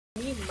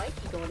Me and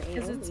Miehki going A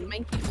Because it's only.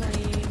 Miehki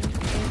playing. And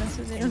that's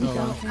what they don't go.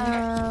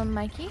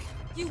 Miehki?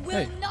 You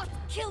will not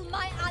kill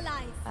my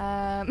allies.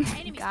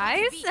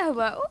 Guys,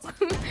 hello?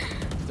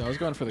 I was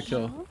going for the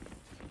kill.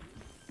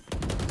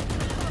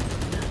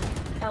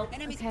 Help.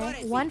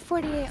 Okay,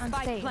 148 on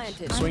stage.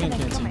 Swinging I'm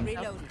gonna kill cancel.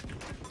 myself.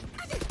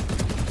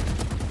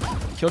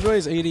 Killjoy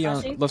is 80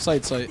 on left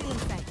side sight. We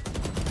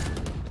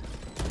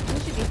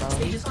should be both.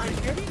 Stage is on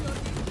here.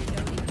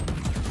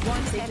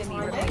 One enemy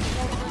remaining.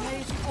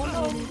 Oh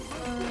no.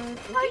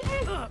 Miehki!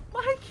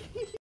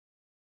 Miehki!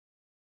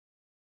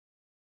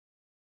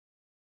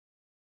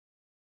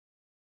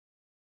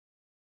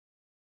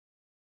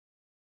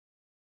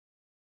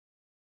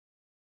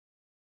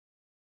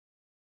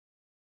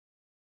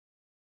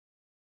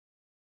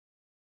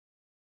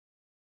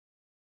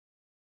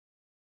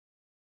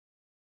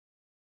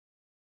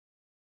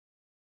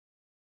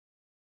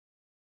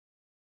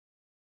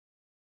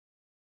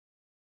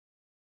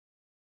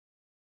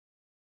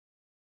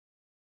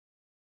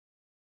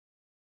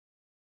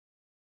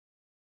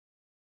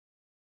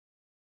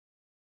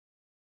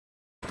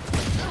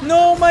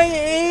 No, my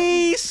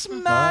ace,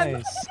 man.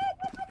 Nice.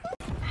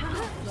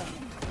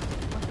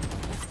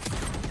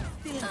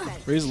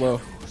 Raise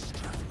low.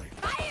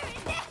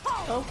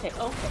 Okay. Okay.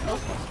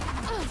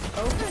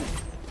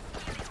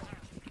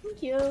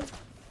 Thank you.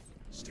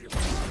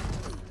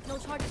 No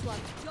charges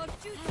left. Your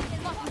duty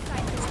is locking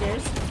sight.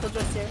 Stairs.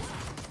 Killjoy stairs.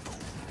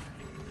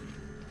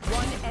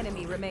 One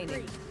enemy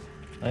remaining.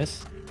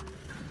 Nice.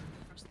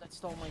 That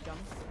stole my gun.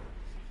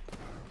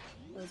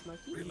 Where's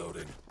Miehki?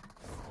 Reloading.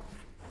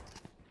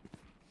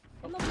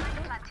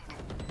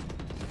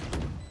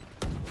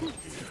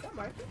 Is that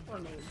Market or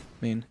name?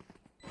 Mean.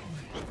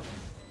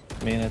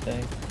 Main, I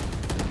think.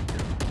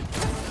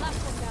 Last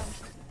one down.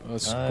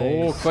 Let's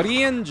Nice. go.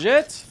 Korean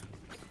jet.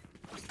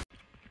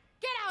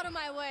 Get out of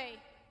my way.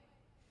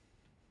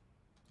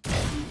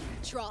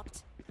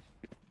 Dropped.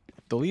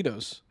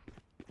 Doritos.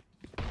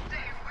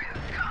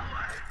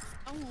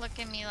 Don't look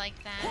at me like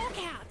that. Hawk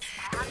out.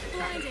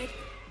 Blinded.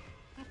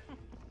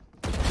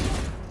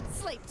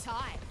 Sleep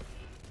time.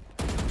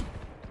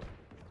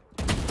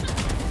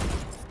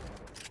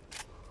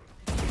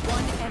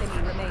 One enemy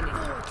remaining.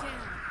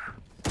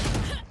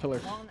 Pillar.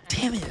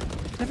 Damn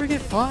it. Never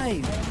get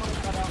 5.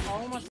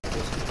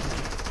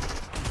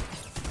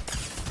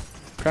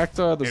 Cracked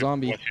the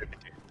zombie.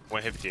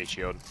 150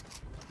 shield.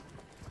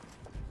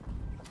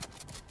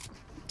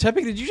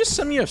 Tepic, did you just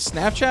send me a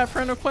Snapchat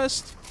friend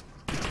request?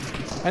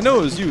 I know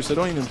it was you, so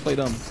don't even play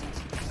dumb.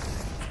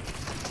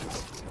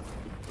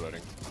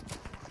 Reloading.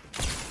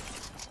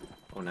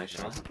 Oh, nice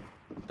shot.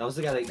 That was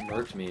the guy that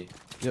murked me.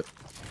 Yep.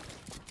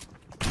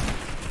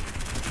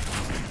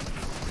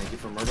 Thank you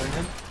for murdering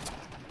him.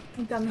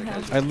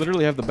 I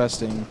literally have the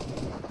best aim.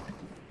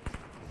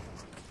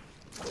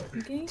 I'm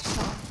getting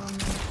shot from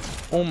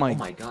Oh my, Oh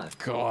my god.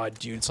 god,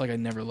 dude. It's like I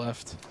never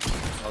left.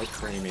 That was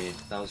creamy.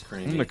 That was I'm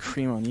creamy. gonna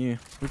cream on you.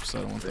 Oops,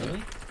 I don't want Really?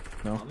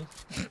 that. No. Promise?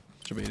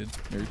 Debated.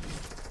 Nerd.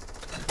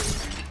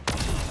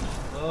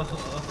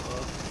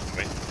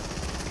 Wait.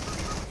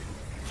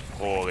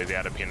 Oh, they're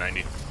out of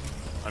P90.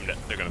 I'm dead.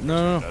 They're gonna push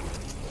No, me no. dead.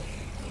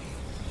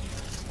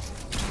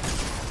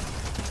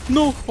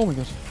 No! Oh my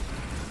god.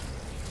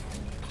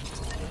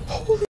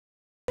 Holy,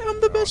 I'm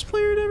the best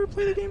player to ever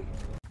play the game.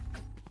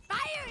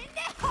 Fire in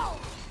the hole.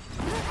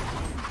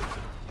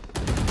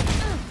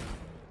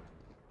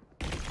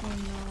 Oh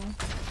no.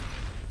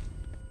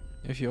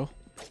 If you.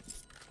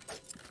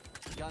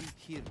 Gun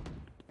here.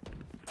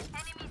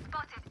 Enemy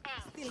spotted A.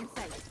 Still in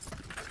sight.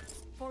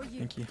 For you.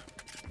 Thank you.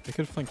 They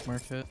could flank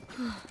market.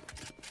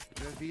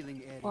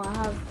 Revealing area. Well, I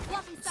have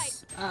Blocking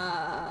sight.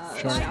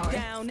 Sure. shower.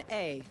 Down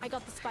A. I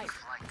got the spike.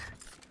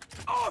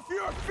 Off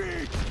your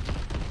feet!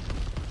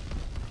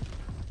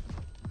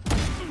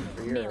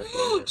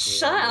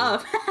 Shut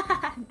up.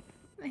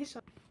 Nice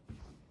shot.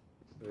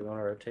 Do we want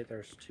to rotate?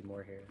 There's 2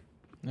 more here.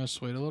 No,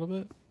 just wait a little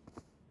bit.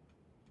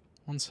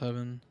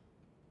 1-7.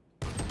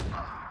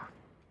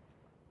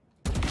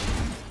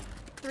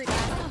 3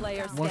 last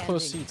player One standing.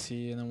 close CT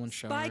and then one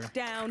shower. Spike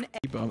down. A.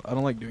 I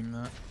don't like doing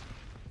that.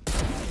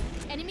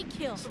 Enemy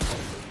kill.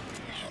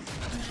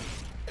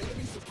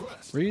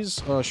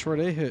 Reese, short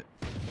A hit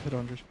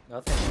 100.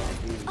 Nothing.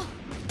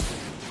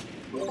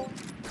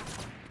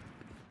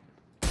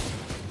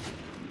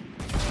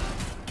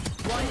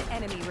 One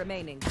enemy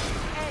remaining.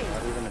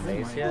 Not even a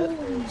mace my yet.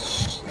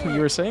 You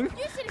were saying?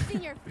 You should have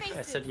seen your face.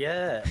 I said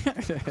yeah.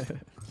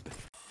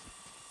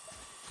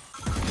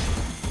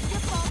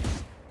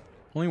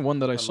 Only one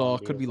that I I'm saw. on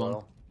B Could be as long.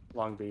 well.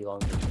 Long B, long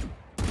B.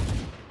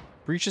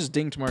 Breach is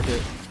dinked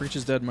market. Breach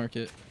is dead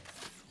market.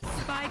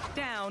 Spike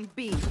down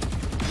B.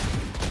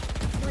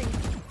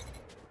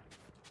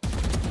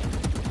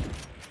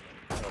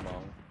 So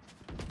long.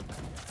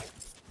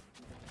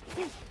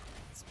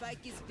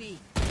 Spike is B.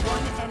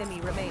 One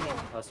enemy remaining.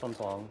 Last one's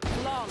long.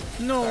 Long.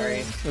 No.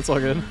 Sorry. That's all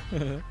good.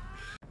 You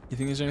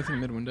think there's anything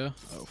mid window?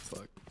 Oh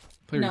fuck.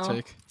 Play No.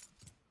 retake.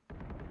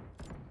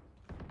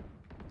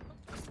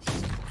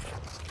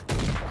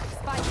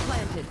 Spike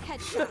planted. planted.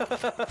 Headshot.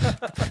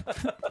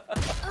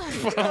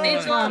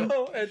 It's one.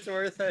 Oh, it's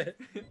worth it.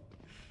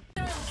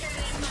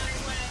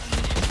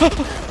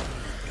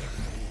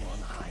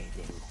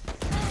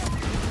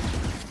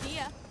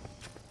 Here.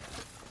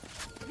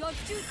 Your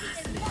duty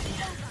is not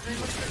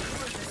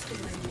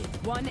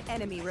over. One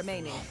enemy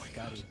remaining.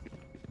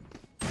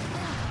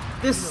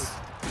 This.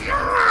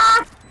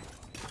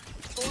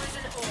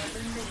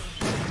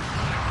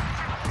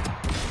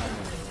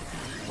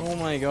 Oh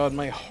my god,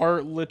 my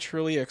heart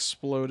literally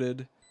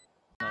exploded.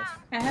 I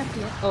have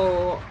to.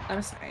 Oh,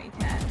 I'm sorry,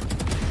 Cat.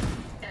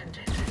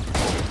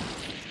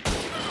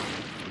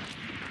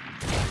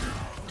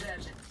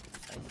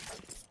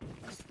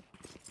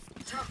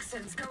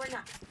 Toxins going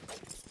up.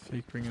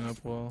 Fake bringing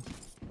up wall.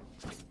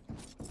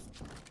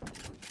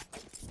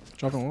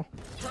 Dropping wall.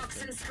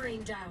 Toxin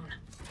screen down.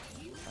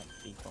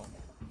 People.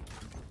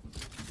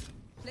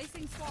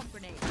 Placing swamp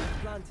grenade.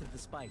 Planted the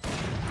spike.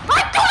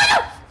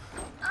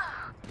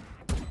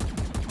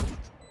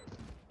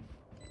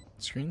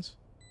 Screens.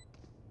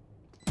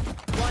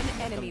 One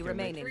enemy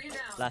remaining. Three down.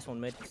 Last one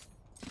mid.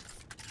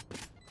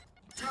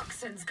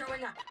 Toxins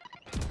going up.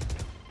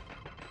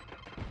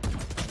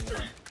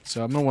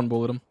 So I'm gonna one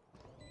bullet him.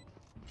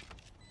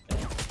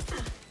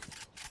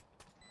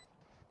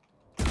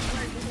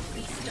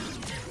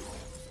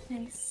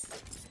 Nice.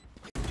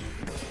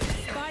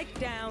 Spike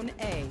down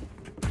A.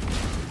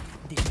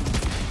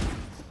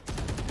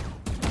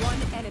 One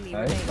enemy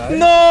remaining.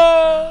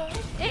 No!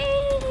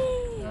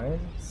 Hey!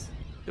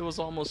 It was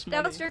almost That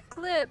money. was your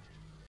clip.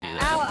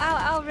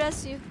 I'll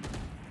rest you.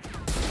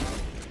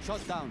 Shot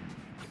down.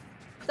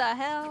 What the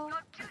hell?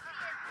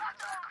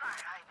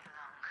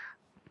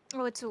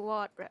 Oh, it's a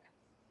what, bro?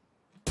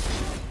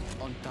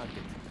 On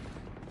target.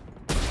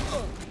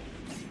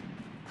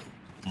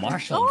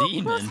 Marshall Oh,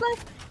 Demon. close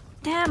left.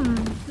 Damn,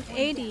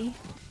 80.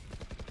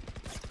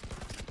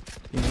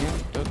 Yeah,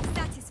 dead.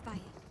 Satisfying.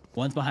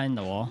 One's behind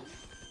the wall.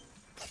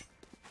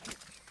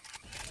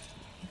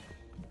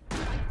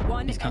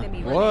 One He's coming.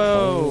 enemy remaining.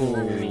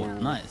 Whoa!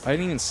 Nice. I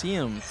didn't even see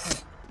him.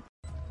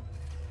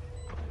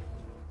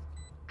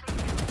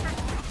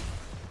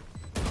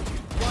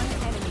 One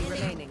enemy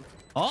remaining.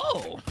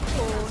 Oh!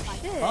 Oh,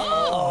 shit.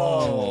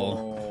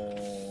 Oh!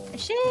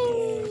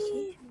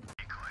 Shit.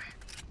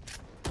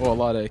 Oh, a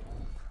lot of.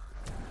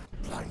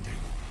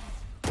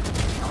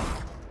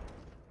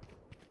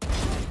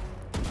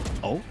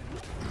 Oh!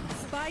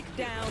 Spike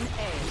down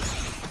A.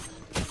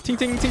 Ting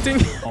ting ting ting.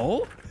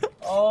 Oh!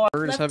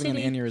 Bird is Left having an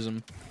titty.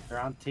 aneurysm.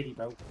 Around titty,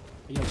 bro.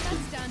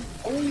 That's done.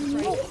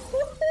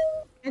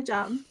 Good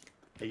job.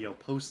 Hey, yo,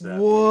 post that.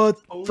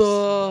 What Post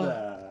the?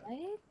 that.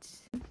 What?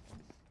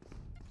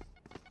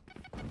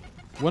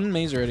 One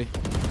maze already.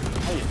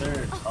 Hey,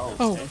 there. Oh.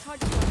 Oh. Okay.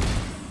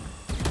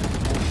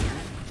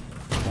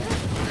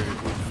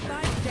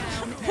 Spike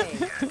down A.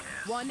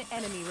 One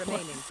enemy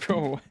remaining.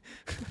 Bro.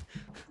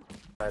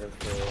 Side of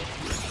the.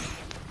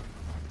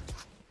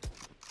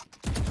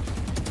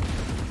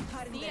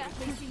 Here.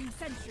 Placing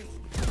sentry.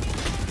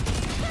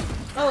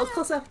 Oh,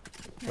 close up.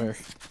 Where?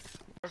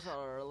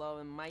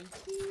 Hello,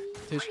 Miehki.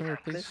 Please come here,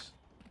 please.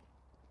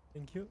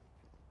 Thank you.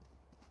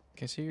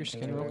 Can I see your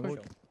skin real quick?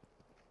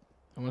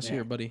 I want to see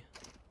your buddy.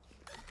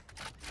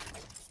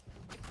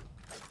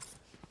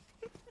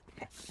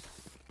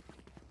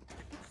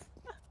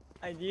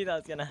 I knew that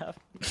was gonna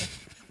happen.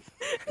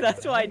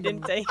 That's why I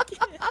didn't take it.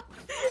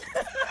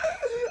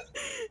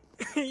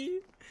 He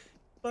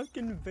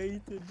fucking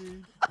baited,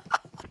 dude.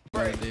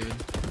 Right, David.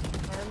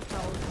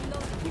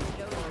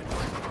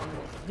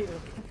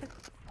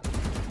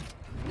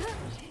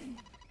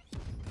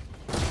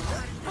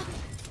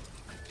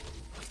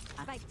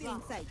 Spike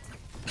in sight.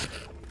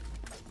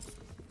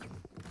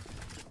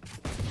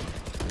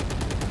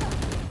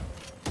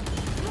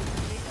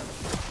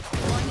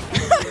 One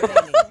enemy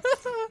remaining.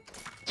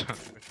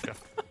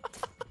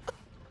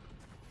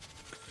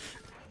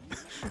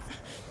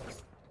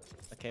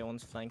 Okay,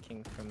 one's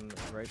flanking from the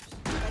ropes.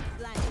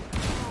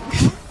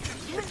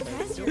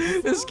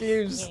 This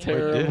game's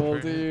terrible,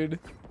 dude.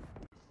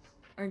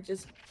 Or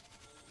just.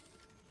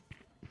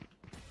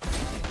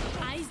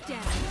 Eyes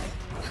down.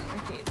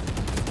 Okay.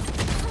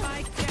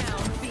 Spike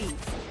down B.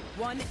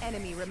 One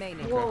enemy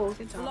remaining. Whoa,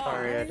 good job.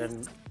 Sorry, I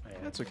didn't.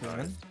 That's okay,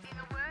 man.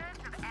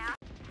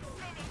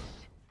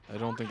 I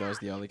don't think that was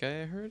the alley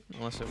guy I heard,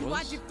 unless it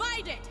was.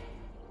 Divided.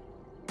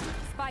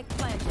 Spike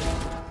planted.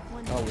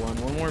 Oh,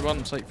 one more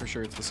bottom site for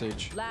sure. It's the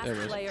sage. Last There it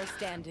is. player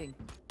standing.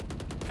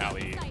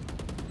 Alley.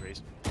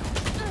 Raise.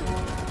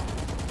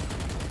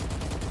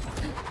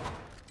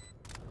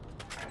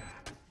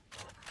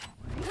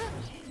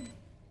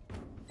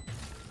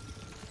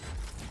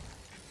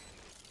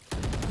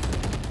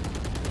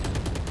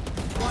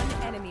 One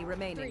enemy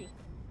remaining.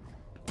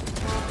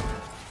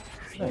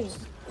 Nice.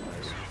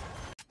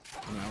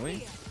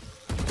 Alley.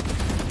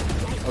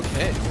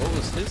 Okay, what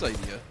was his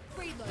idea?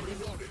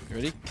 You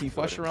ready? Can you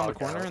flash around the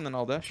corner and then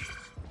I'll dash?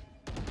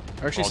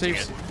 Or actually, Ulting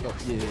save.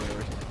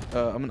 Oh,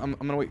 yeah. I'm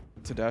gonna wait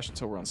to dash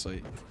until we're on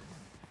site.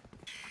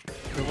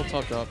 Careful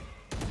top drop.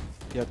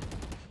 Yep.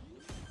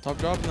 Top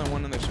drop and then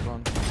one in their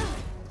spawn.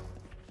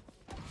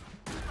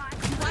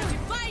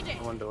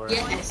 one door.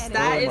 Yes, enemy.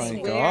 that Oh is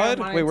my where god.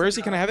 I wanted Wait, where to is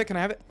he? Can I go. have it? Can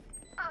I have it?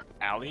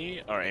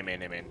 Alley or A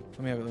main, A main. Let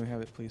me have it. Let me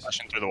have it, please.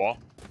 Flashing through the wall.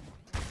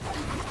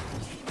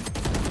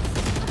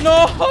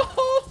 No!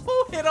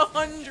 Hit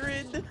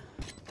 100!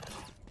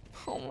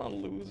 Oh, I'm a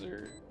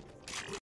loser.